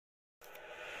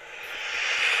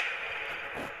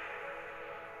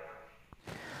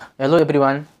Hello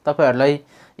everyone, तपाईहरुलाई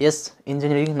यस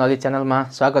engineering knowledge च्यानलमा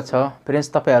स्वागत छ। फ्रेन्ड्स,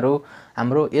 तपाईहरु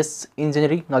हाम्रो यस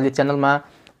इन्जिनियरिङ नलेज च्यानलमा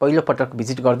पहिलो पटक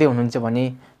भिजिट गर्दै हुनुहुन्छ भने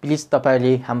प्लिज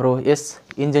तपाईले हाम्रो यस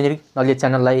इन्जिनियरिङ नलेज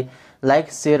च्यानललाई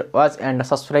like, share, watch and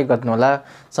subscribe गर्नुहोला।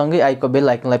 सँगै आएको बेल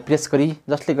आइकनलाई प्रेस गरी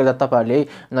जसले गर्दा तपाईहरुले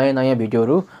नयाँ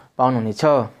भिडियोहरु पाउनुहुनेछ।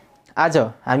 आज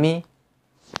हामी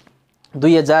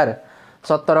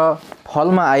 2017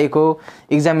 फलमा आएको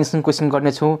एक्जामिनेसन क्वेशन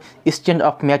गर्नेछौँ। Stand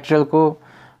of मटेरियलको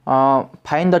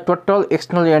find the total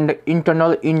external and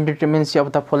internal इन्डिटर्मिनेन्सी of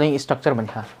the following structure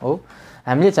भनेको हो।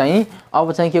 हामीले चाहिँ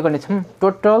अब चाहिँ के गर्नेछौँ,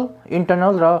 टोटल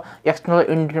इन्टर्नल र एक्सटर्नल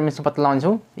इन्डिटर्मिनेन्सी पत्ता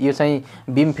लगाउँछौँ। यो चाहिँ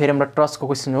बीम फ्रेम र ट्रसको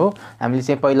क्वेशन हो। हामीले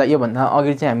चाहिँ पहिला यो भन्दा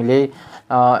अगाडि चाहिँ हामीले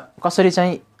कसरी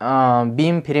चाहिँ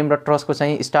बीम फ्रेम र ट्रसको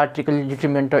चाहिँ स्ट्याटिकली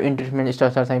डिटर्मिनेन्ट र इन्डिटर्मिनेन्ट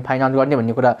स्ट्रक्चर चाहिँ फाइन्ड आउट गर्ने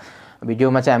भन्ने कुरा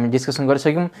भिडियोमा चाहिँ हामी डिस्कसन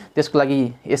गरिसक्यौँ। त्यसको लागि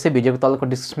यसै भिडियोको तलको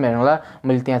डिस्क्रिप्सनमा हेर्नु होला,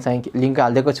 मैले त्यहाँ चाहिँ लिंक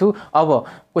हालिदिएको छु। अब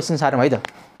क्वेशन सारौँ है त।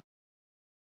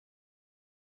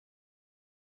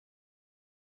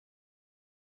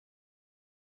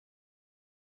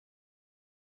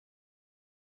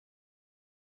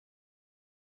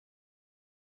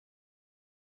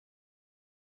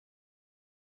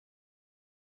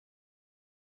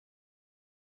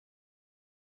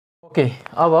 ओके,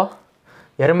 अब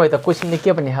हेरौँ है त क्वेशनले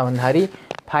के भन्ने भन्दाखेरि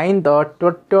find the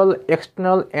total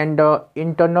external and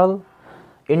internal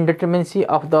इन्डिटर्मिनेन्सी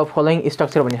of the following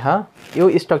structure भने यो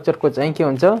स्ट्रक्चरको चाहिँ के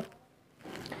हुन्छ,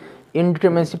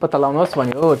 इन्डिटर्मिनेन्सी पत्ता लगाउनुहोस्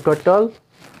भन्यो हो। टोटल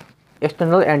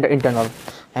एक्सटर्नल एन्ड इन्टर्नल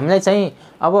हामीलाई चाहिँ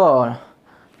अब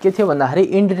के थियो भन्दाखेरि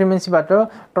इन्डिटर्मिनेन्सीबाट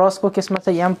ट्रसको केसमा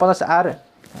चाहिँ m + r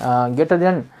greater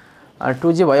than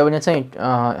 2j भयो भने चाहिँ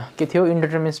के थियो,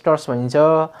 इन्डिटर्मिनेन्ट ट्रस भनिन्छ।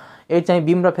 यो चाहिँ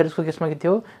बीम र फेरेसको केसमा के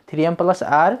थियो, 3m +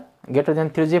 r greater than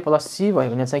 3j + c भयो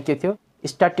भने चाहिँ के थियो,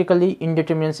 स्ट्याटिकली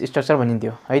इन्डिटर्मिनेन्ट स्ट्रक्चर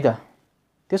भनिन्थ्यो है त।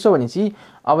 त्यसो भनेपछि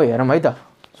अब हेरौँ है त,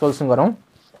 सोल्युसन गरौँ।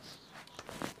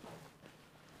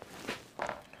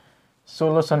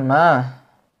 सोल्युसनमा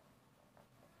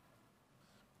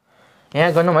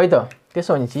यहाँ गर्नु है त।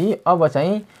 त्यसो भनेपछि अब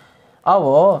चाहिँ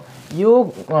यो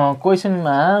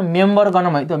क्वेशनमा मेम्बर गर्नु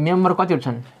है त। मेम्बर कतिवटा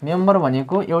छन्? मेम्बर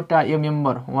भनेको एउटा यो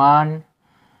मेम्बर 1,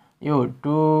 यो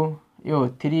 2, यो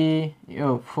 3, यो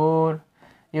 4,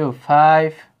 यो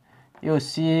 5, यो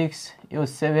 6, यो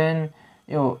 7,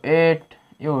 यो 8,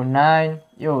 यो 9,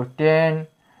 यो 10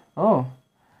 हो।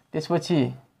 त्यसपछि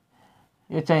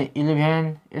यो चाहिँ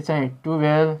 11, यो चाहिँ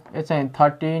 12, यो चाहिँ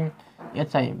 13, यो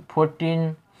चाहिँ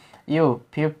 14, यो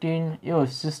 15, यो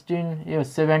 16, यो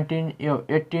 17, यो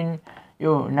 18,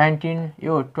 यो 19,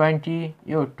 यो 20,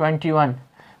 यो 21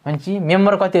 भनेपछि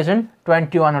मेम्बर कति छन्?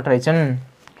 21 वटा रहेछन्।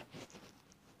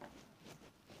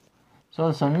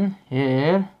 Solution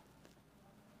here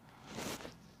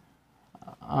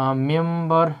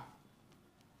member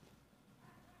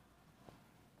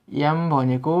m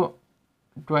भनेको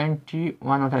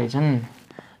 21 वटा रहेछन्।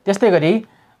 त्यस्तै गरी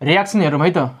रियाक्सन हेरौँ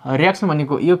है त। रियाक्सन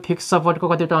भनेको यो फिक्स सपोर्टको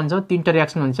कतिवटा हुन्छ? 3टा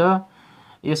रियाक्सन हुन्छ।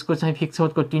 यसको चाहिँ फिक्स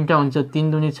सपोर्टको 3टा हुन्छ,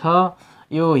 3 दुनी 6।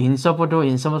 यो हिन्ज सपोर्ट हो,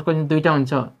 हिन्ज सपोर्टको 2टा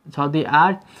हुन्छ, 6 2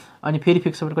 8। अनि फेरि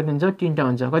फिक्स सपोर्ट कति हुन्छ? 3टा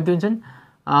हुन्छ। कति हुन्छन्?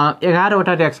 11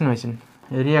 वटा रियाक्सन भइसन्।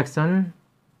 Reaction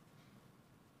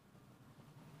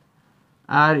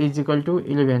R =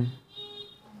 11।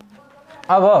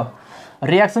 अब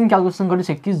रियाक्सन क्याल्कुलेसन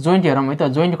गरिसकेपछि जोइन्ट हेरौँ है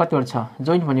त। जोइन्ट कतिवटा छ?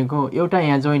 जोइन्ट भनेको एउटा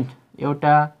यहाँ जोइन्ट,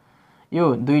 एउटा, यो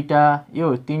 2टा,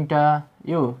 यो 3टा,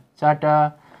 यो 4टा,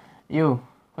 यो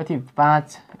कति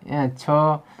 5, यहाँ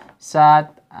 6 7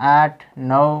 8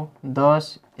 9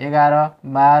 10 11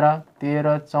 12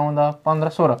 13 14 15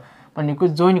 16 भनेको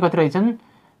जोइन्ट कति रहेछन्?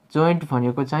 जोइन्ट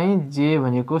भनेको चाहिँ जे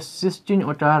भनेको 16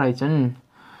 वटा रहेछन्।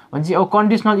 भनेपछि अब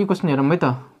कन्डिसनल इक्वेसन हेरौँ है त।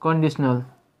 कन्डिसनल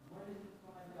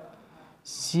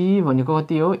c भनेको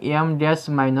कति हो? m' -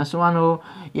 1 हो।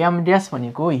 m'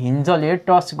 भनेको हिन्जले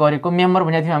टच गरेको मेम्बर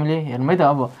भनेको थियो हामीले। हेरौँ है त।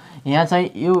 अब यहाँ चाहिँ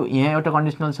यहाँ एउटा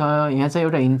कन्डिसनल छ, यहाँ चाहिँ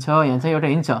एउटा हिन्ज छ, यहाँ चाहिँ एउटा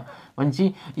हिन्ज छ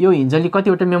भनेपछि यो हिन्जले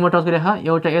कतिवटा मेम्बर टच गरेको?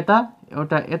 एउटा यता,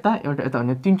 एउटा यता, एउटा यता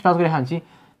भने 3 टच गरेको भनेपछि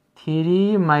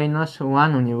 3 -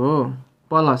 1 हुने हो।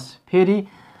 प्लस फेरि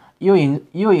यो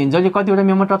हिन्जले कतिवटा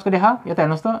मेम्बर टच गरेको? यता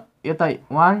हेर्नुहोस् त, यता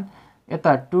 1,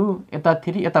 यता 2, यता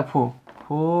 3, यता 4,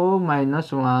 4 -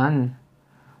 1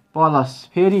 प्लस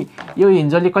फेरि यो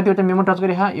हिन्जले कतिवटा मेम्बर टच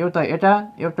गरेको? एउटा यता,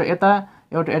 एउटा यता,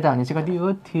 एउटा यता भने चाहिँ कति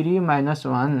हो? 3 -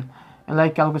 1। यसलाई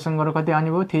क्याल्कुलेसन गरेर कति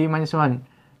आउने भयो? 3 - 1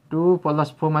 2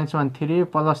 + 4 - 1 3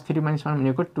 + 3 - 1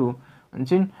 भनेको 2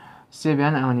 भनेपछि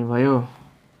 7 आउने भयो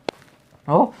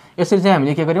हो। यसरी चाहिँ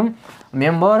हामीले के गर्यौँ?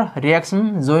 मेम्बर,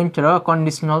 रियाक्सन, जोइन्ट र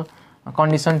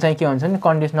कन्डिसन चाहिँ के भन्छन्?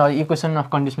 कन्डिसनल इक्वेसन अफ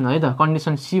कन्डिसन है त।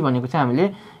 कन्डिसन c भनेको चाहिँ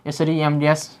हामीले यसरी m'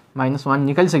 - 1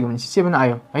 निकालिसक्यो भने 7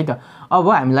 आयो है त। अब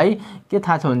हामीलाई के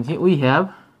थाहा छ भने चाहिँ वी हेभ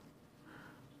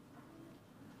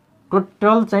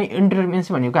टोटल चाहिँ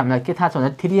इन्डिटरमिनेन्सी भनेको हामीलाई के थाहा छ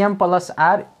भन्दा 3m +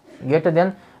 r greater than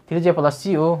 3j +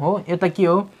 c हो यता के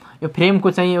हो यो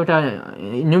फ्रेमको चाहिँ एउटा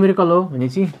न्युमेरिकल हो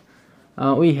भनेपछि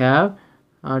वी हेभ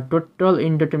टोटल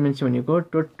इन्डिटरमिनेन्सी भनेको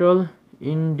टोटल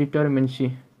इन्डिटरमिनेन्सी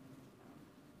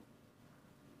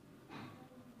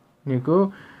भनेको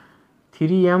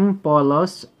 3m +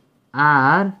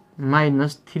 r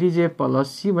 - 3j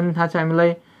 + c भन्ने थाहा छ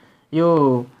हामीलाई यो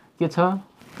के छ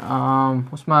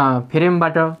उसमा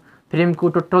फ्रेमबाट फ्रेमको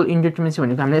टोटल इन्डिटरमिनेन्सी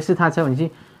भनेको हामीलाई यसै थाहा छ भनेपछि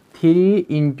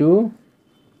 3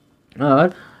 * r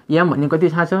m भन्ने कति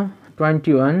थाहा छ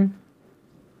 21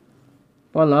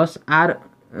 + r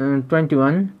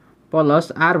 21 +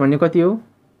 r भन्ने कति हो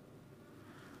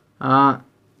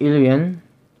 11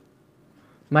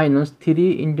 - 3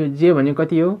 * j भन्ने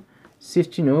कति हो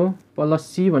 16 हो प्लस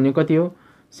c भन्ने कति हो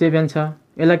 7 छ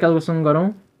यसलाई क्याल्कुलेसन गरौँ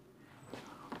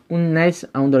 19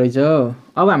 आउँदो रहेछ।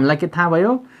 अब हामीलाई के थाहा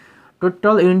भयो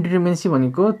टोटल इन्डिटरमिनेन्सी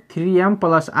भनेको 3m +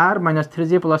 r -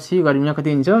 3j + c गरिन्छ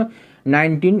कति हुन्छ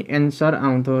 19 एन्सर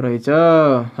आउँदो रहेछ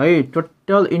है।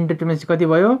 टोटल इन्डिटरमिनेन्सी कति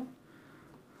भयो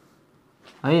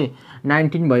है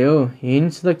 19 भयो।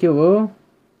 हिन्स द के हो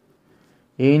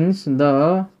हिन्स द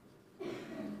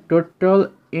टोटल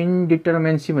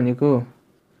इन्डिटरमिनेन्सी भनेको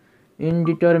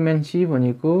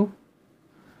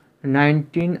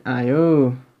 19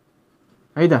 आयो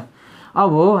है त।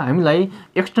 अब हामीलाई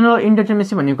एक्सटर्नल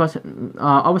इन्डिटरमिनेन्सी भनेको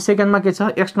अब सेकेन्डमा के छ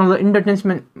एक्सटर्नल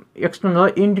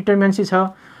इन्डिटरमिनेन्सी छ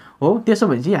हो। त्यसो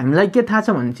भएपछि हामीलाई के थाहा छ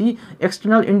भनेपछि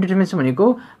एक्सटर्नल इन्डिटरमिनेन्सी भनेको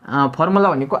फर्मुला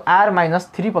भनेको r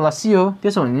 - 3 + c हो।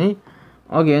 त्यसो भने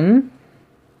अगेन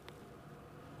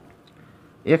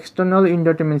एक्सटर्नल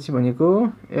इन्डिटरमिनेन्सी भनेको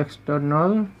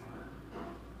एक्सटर्नल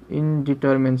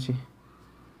इन्डिटरमिनेन्सी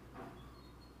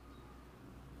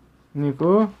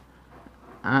भनेको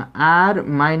r -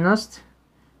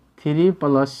 3 +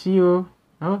 c हो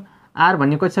r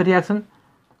भन्ने कति छ रियाक्सन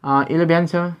 11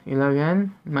 छ 11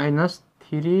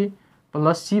 - 3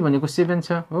 + c भनेको 7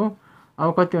 छ हो।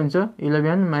 अब कति हुन्छ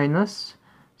 11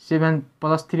 - 7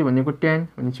 + 3 भनेको 10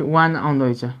 भनेपछि 1 आउँदो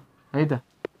रहेछ है त।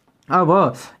 अब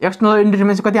एक्सटर्नल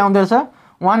इन्डिटरमिनेन्सी कति आउँदो रहेछ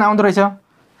 1 आउँदो रहेछ।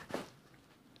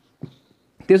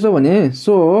 त्यसो भने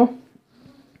सो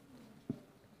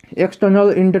एक्सटर्नल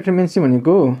इन्डिटरमिनेन्सी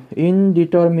भनेको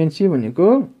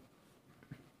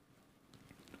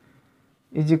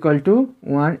 =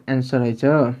 1 एन्सर रहेछ।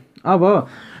 अब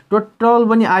टोटल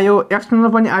पनि आयो एक्सटर्नल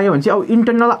पनि आयो भने चाहिँ अब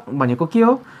इन्टर्नल भनेको के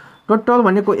हो टोटल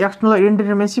भनेको एक्सटर्नल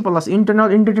इन्डिटरमिनेन्सी +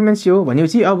 इन्टर्नल इन्डिटरमिनेन्सी हो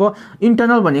भनेपछि अब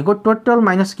इन्टर्नल भनेको टोटल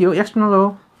माइनस के हो एक्सटर्नल हो।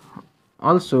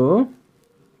 अल्सो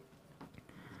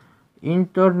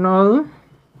इन्टर्नल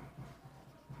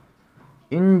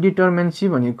इन्डिटरमिनेन्सी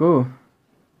भनेको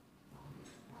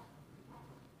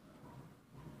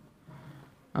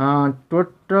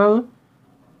टोटल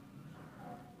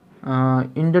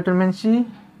इन्डिटरमिनेन्सी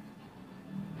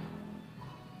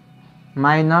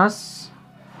माइनस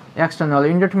एक्सटर्नल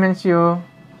इन्डिटरमिनेन्सी हो।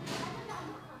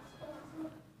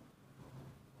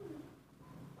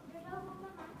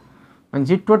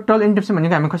 भनेपछि टोटल इन्डिटरमिनेन्सी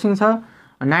भनेको हामी कति छ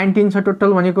 19 छ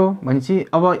टोटल भनेको भनेपछि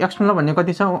अब एक्सटर्नल भन्ने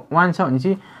कति छ 1 छ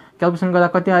भनेपछि क्याल्कुलेसन गर्दा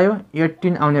कति आयो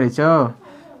 18 आउने रहेछ।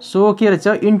 सो के रहेछ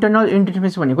इन्टर्नल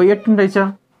इन्डिटरमिनेन्सी भनेको 18 रहेछ।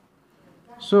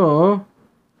 सो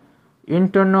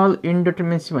इन्टर्नल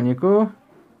इन्डिटरमिनेन्सी भनेको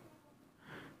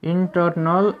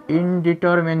इन्टर्नल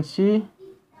इन्डिटरमिनेन्सी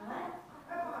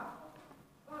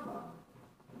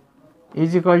 =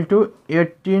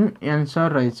 18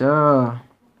 एन्सर रहेछ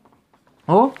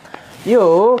हो। यो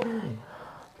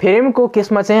फ्रेमको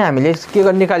केसमा चाहिँ हामीले के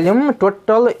गर्ने निकाल्यौं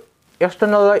टोटल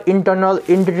एक्सटर्नल र इन्टर्नल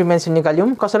इन्डिटरमिनेन्सी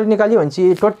निकाल्यौं। कसरी निकाल्यौं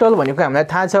भने टोटल भनेको हामीलाई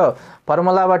थाहा छ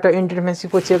फर्मुलाबाट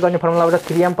इन्डिटरमिनेन्सीको चेक गर्ने फर्मुलाबाट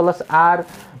 3m + r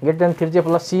 > 3j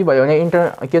 + c भयो भने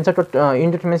के हुन्छ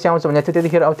इन्डिटरमिनेन्सी आउँछ भने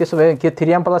त्यतिखेर अब त्यसो भए के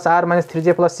 3m + r -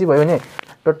 3j + c भयो भने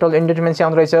टोटल इन्डिटरमिनेन्सी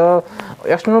आउँदो रहेछ।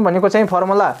 एक्सटर्नल भनेको चाहिँ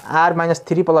फर्मुला r -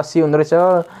 3 + c हुँदो रहेछ।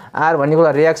 r भनेको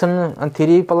रियाक्सन अनि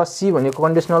 3 + c भनेको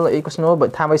कन्डिसनल इक्वेसन हो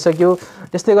थाहा भइसक्यो।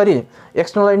 त्यस्तै गरी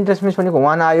एक्सटर्नल इन्डिटरमिनेन्सी भनेको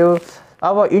 1 आयो।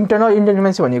 अब इन्टर्नल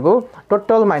इन्डिटरमिनेन्सी भनेको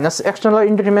टोटल माइनस एक्सटर्नल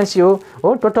इन्डिटरमिनेन्सी हो।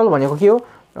 टोटल भनेको के हो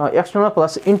एक्सटर्नल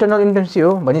प्लस इन्टर्नल इन्डिटरमिनेन्सी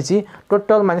हो भनेपछि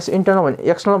टोटल माइनस इन्टर्नल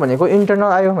एक्सटर्नल भनेको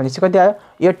इन्टर्नल आयो भनेपछि कति आयो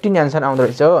 18 एन्सर आउँदो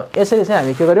रहेछ। यसरी चाहिँ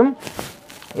हामी के गर्यौं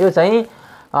यो चाहिँ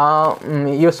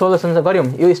यो सोलुसन गर्यौं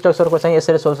यो स्ट्रक्चरको चाहिँ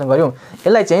यसरी सोलुसन गर्यौं।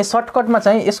 यसलाई चाहिँ सर्टकटमा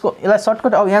चाहिँ यसलाई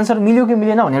सर्टकट अब एन्सर मिल्यो कि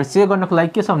मिलेन भनेर चेक गर्नको लागि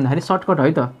के छ भन्दाखेरि सर्टकट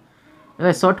है त।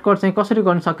 यसलाई सर्टकट चाहिँ कसरी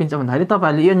गर्न सकिन्छ भन्दाखेरि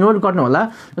तपाईहरुले यो नोट गर्नु होला।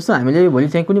 जस्तो हामीले भोलि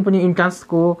चाहिँ कुनै पनि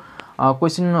इन्ट्रान्सको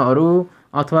क्वेशनहरु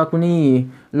अथवा कुनै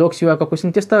लोक सेवाको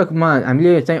क्वेशन त्यस्तामा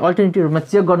हामीले चाहिँ अल्टरनेटिभ रुपमा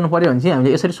चेक गर्नु पर्यो भने चाहिँ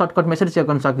हामीले यसरी सर्टकटमा यसरी चेक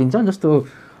गर्न सकिन्छ। जस्तो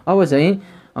अब चाहिँ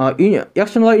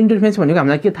एक्सटर्नल इन्डिटरमिनेन्सी भनेको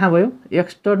हामीलाई के थाहा भयो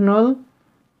एक्सटर्नल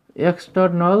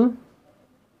एक्सटर्नल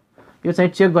यो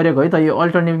चाहिँ चेक गरेको है त, यो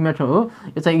अल्टरनेटिभ मेथड हो।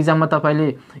 यो चाहिँ इक्जाममा तपाईँले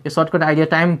यो सर्टकट आइडिया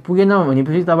टाइम पुगेन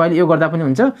भनेपछि तपाईँले यो गर्दा पनि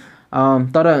हुन्छ,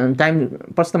 तर टाइम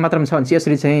प्रश्न मात्रामा छ भने चाहिँ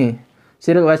यसरी चाहिँ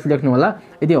सिरियल वाइज लेख्नु होला।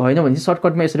 यदि होइन भने चाहिँ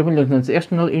सर्टकटमा यसरी पनि लेख्नुहुन्छ।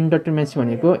 एक्सटर्नल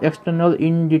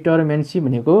इन्डिटर्मिनेन्सी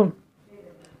भनेको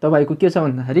तपाईँको के छ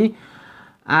भन्दाखेरि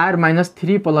R -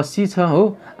 3 + C छ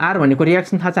हो। R भनेको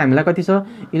रियाक्सन थाहा छ हामीलाई कति छ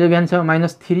 11 छ,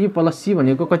 -3 + C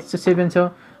भनेको कति छ 7 छ।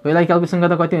 यसलाई क्याल्कुलेसन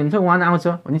गर्दा कति हुन्छ 1 आउँछ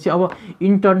भनेपछि अब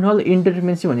इन्टरनल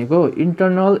इन्डिटर्मिनेन्सी भनेको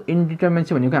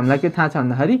हामीलाई के थाहा छ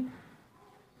भन्दाखेरि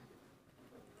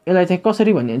यसलाई चाहिँ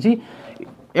कसरी भन्ने चाहिँ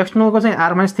एक्सटर्नलको चाहिँ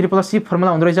R - 3 + C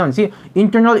फर्मुला हुँदो रहेछ भने चाहिँ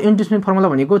इन्टरनल इन्डिटर्मिनेन्सी फर्मुला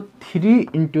भनेको 3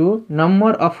 ×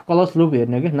 नम्बर अफ क्लोज लुप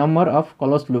हेर्ने के number of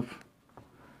close loop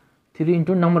 3 ×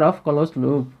 number of close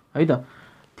loop है त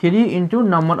 3 ×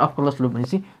 नम्बर अफ क्लोज लुप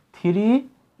भनेपछि 3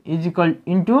 =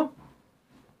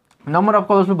 नम्बर अफ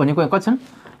क्लोज लुप भनेको कति छन्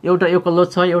एउटा यो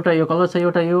क्लोज छ एउटा यो क्लोज छ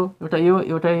एउटा यो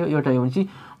भनेपछि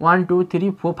 1 2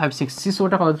 3 4 5 6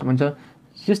 वटा क्लोज भन्छ।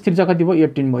 6 3 कति भयो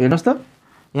 18 भयो। हेर्नुहोस् त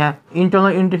यहाँ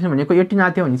इन्टरनल इन्डिटर्मिनेन्सी भनेको 18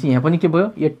 आएको थियो भने चाहिँ यहाँ पनि के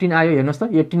भयो 18 आयो। हेर्नुहोस् त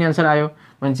 18 एन्सर आयो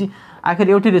भनेपछि आखिर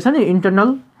एउटै रहेछ नि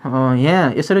इन्टरनल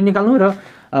यहाँ यसरी निकाल्नु र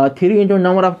 3 ×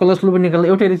 नम्बर अफ क्लोज लुप निकाल्नु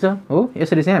एउटै रहेछ हो।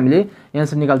 यसरी चाहिँ हामीले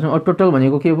एन्सर निकाल्छौँ। टोटल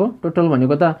भनेको के भयो टोटल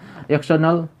भनेको त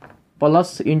एक्सटर्नल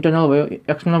प्लस इन्टरनल भयो।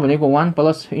 एक्सटर्नल भनेको 1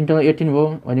 प्लस इन्टरनल 18 भयो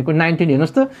भनेको 19।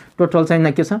 हेर्नुहोस् त टोटल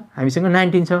चाहिँ के छ हामीसँग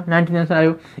 19 छ 19 एन्सर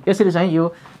आयो। यसरी चाहिँ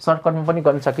यो सर्टकटमा पनि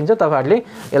गर्न सकिन्छ। तपाईँहरूले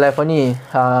यसलाई पनि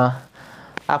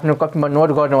आफ्नो कपीमा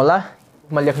नोट गर्नु होला,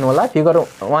 मा लेख्नु होला। फिगर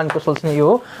 1 को सोल्युसन यो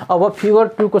हो। अब फिगर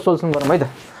 2 को सोल्युसन गरौँ है त।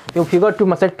 यो फिगर 2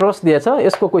 मा चाहिँ ट्रस्ट दिएछ,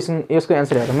 यसको क्वेशन यसको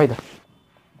एन्सर हेरौँ है त।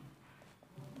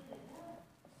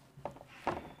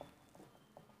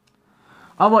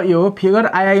 अब यो फिगर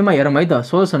आई मा हेरौँ है त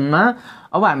सोल्युसनमा।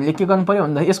 अब हामीले के गर्नु पर्यो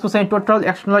भन्दा यसको चाहिँ टोटल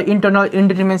एक्सटर्नल इन्टरनल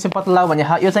इन्डिटर्मिनेन्सी पत्ता लगाऊ भने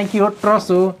यो चाहिँ के हो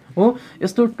ट्रस्ट हो।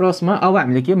 यस्तो ट्रस्टमा अब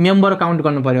हामीले के मेम्बर काउन्ट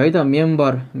गर्नु पर्यो है त।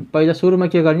 मेम्बर पहिला सुरुमा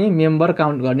के गर्ने मेम्बर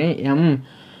काउन्ट गर्ने।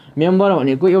 मेम्बर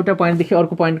भनेको एउटा पोइन्टदेखि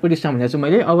अर्को पोइन्टको डिस्टेन्स भनेको छु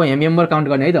मैले। अब यहाँ मेम्बर काउन्ट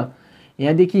गर्ने है त।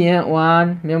 यहाँदेखि यहाँ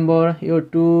 1 मेम्बर, यो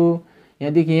 2,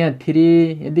 यहाँदेखि यहाँ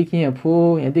 3, यहाँदेखि यहाँ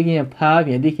 4, यहाँदेखि यहाँ 5,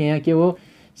 यहाँदेखि यहाँ के हो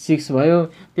 6 भयो।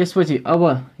 त्यसपछि अब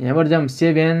यहाँबाट जाम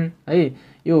 7 है,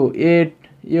 यो 8,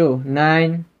 यो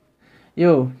 9,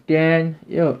 यो 10,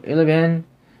 यो 11,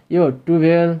 यो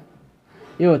 12,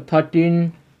 यो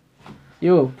 13,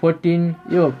 यो 14,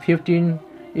 यो 15,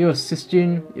 यो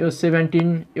 16, यो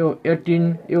 17, यो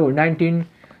 18, यो 19,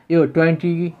 यो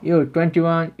 20, यो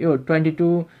 21, यो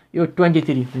 22, यो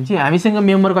 23 भनेपछि हामीसँग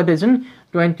मेम्बर कति छन्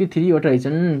 23 वटा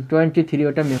रहेछन्। 23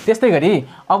 वटा मेम्बर। त्यस्तै गरी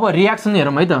अब रियाक्सन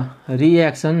हेरौँ है त।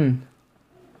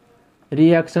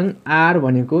 रियाक्सन R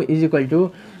भनेको =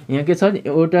 यहाँ के छ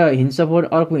एउटा हिन्ज सपोर्ट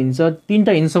अर्को हिन्ज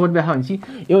तीनटा हिन्ज सपोर्ट व्याख्या भनेपछि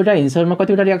एउटा हिन्जमा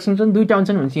कतिवटा रियाक्सन छन् दुईटा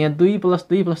हुन्छन् भनेपछि यहाँ 2 +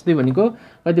 2 + 2 भनेको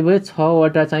कति भयो 6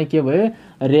 वटा चाहिँ के भयो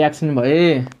रियाक्सन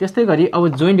भए। त्यस्तै गरी अब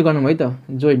जोइन्ट गरौँ है त।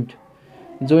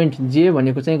 जोइन्ट जे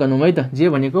भनेको चाहिँ गरौँ है त। जे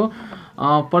भनेको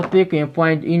प्रत्येक यहाँ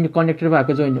पोइन्ट इन कनेक्टेड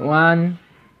भएको जोइन्ट 1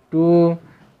 2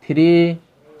 3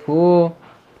 4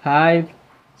 5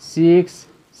 6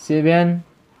 7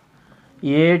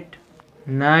 8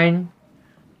 9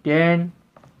 10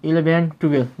 11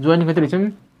 12 जोइन्ट कति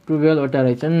रहेछन् 12 वटा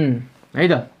रहेछन् है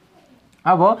त।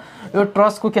 अब यो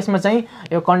ट्रसको केसमा चाहिँ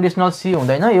यो कन्डिसनल सी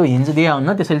हुँदैन, यो हिन्ज दिया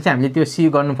हुन्न, त्यसैले चाहिँ हामीले त्यो सी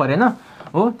गर्नु परेन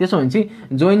हो। त्यसो भने चाहिँ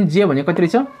जोइन्ट जे भने कति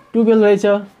रहेछ 12 रहेछ।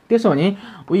 त्यसो भने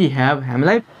वी हेभ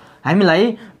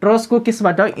हामीलाई ट्रसको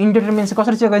केसबाट इन्डिटर्मिनेन्सी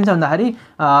कसरी चेक गरिन्छ भन्दाखेरि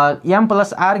m +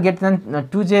 r >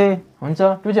 2j हुन्छ।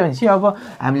 2j भनेपछि अब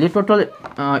हामीले टोटल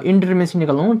इन्डिटर्मिनेन्सी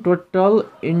निकालौँ। टोटल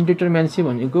इन्डिटर्मिनेन्सी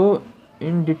भनेको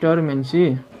m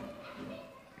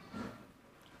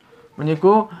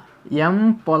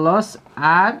 +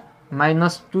 r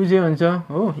 - 2j हुन्छ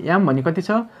हो। m भने कति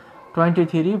छ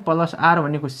 23 + r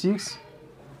भनेको 6 -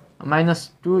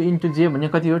 2 × j भने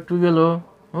कति हो 12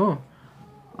 हो।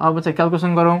 अब चाहिँ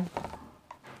क्याल्कुलेसन गरौँ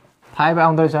 5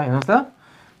 आउँदो रहेछ। हेर्नुहोस् त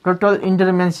टोटल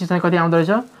इन्डिटर्मिनेन्सी चाहिँ कति आउँदो रहेछ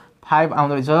 5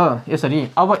 आउँदो रहेछ। यसरी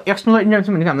अब एक्सटर्नल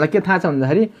इन्डिटर्मिनेन्सी भनेको हामीलाई के थाहा छ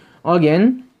भन्दाखेरि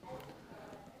अगेन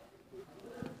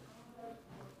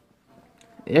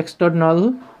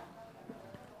एक्सटर्नल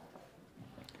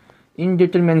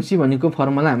इन्डिटर्मिनेन्सी भनेको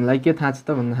फर्मुला हामीलाई के थाहा छ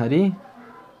त भन्दाखेरि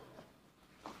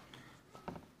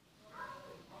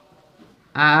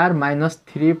R -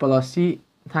 3 + C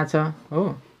थाहा छ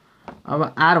हो।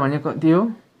 अब R भनेको कति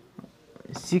हो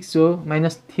 6 हो,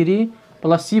 -3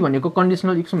 + C भनेको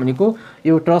कन्डिसनल इक्वेसन भनेको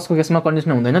यो ट्रसको केसमा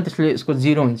कन्डिसनल हुँदैन, त्यसले यसको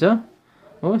 0 हुन्छ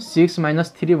हो। 6 -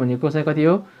 3 भनेको चाहिँ कति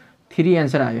हो 3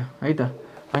 एन्सर आयो है त।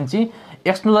 भनेपछि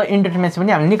एक्सटर्नल र इन्डिटरमिनेन्सी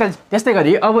पनि हामीले निकाल्छ। त्यस्तै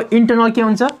गरी अब इन्टर्नल के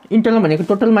हुन्छ? इन्टर्नल भनेको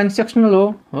टोटल माइनस एक्सटर्नल हो।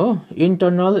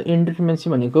 इन्टर्नल इन्डिटरमिनेन्सी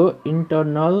भनेको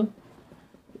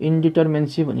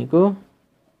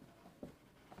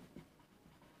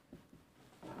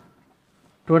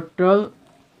टोटल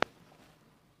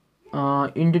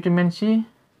इन्डिटरमिनेन्सी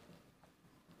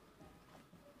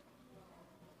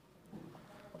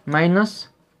माइनस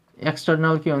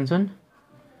एक्सटर्नल के हुन्छन्?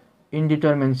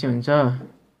 इन्डिटरमिनेन्सी हुन्छ।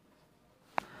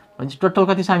 भनेपछि टोटल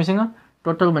कति छ हामीसँग?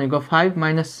 टोटल भनेको 5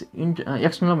 माइनस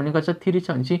एक्सटर्नल भनेको छ 3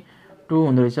 छ भनेपछि 2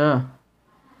 हुँदो रहेछ।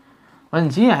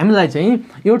 भनेपछि हामीलाई चाहिँ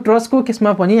यो ट्रस्टको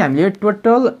केसमा पनि हामीले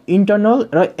टोटल इन्टर्नल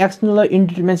र एक्सटर्नल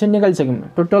इन्डिटरमिनेन्सी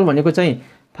निकालिसक्यौँ। टोटल भनेको चाहिँ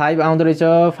 5 आउँदो रहेछ,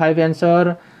 5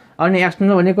 एन्सर, अनि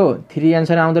एक्सटर्नल भनेको 3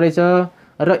 एन्सर आउँदो रहेछ,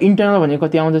 र इन्टर्नल भनेको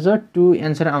कति आउँदैछ? 2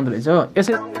 एन्सर आउँदो रहेछ।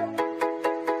 यसै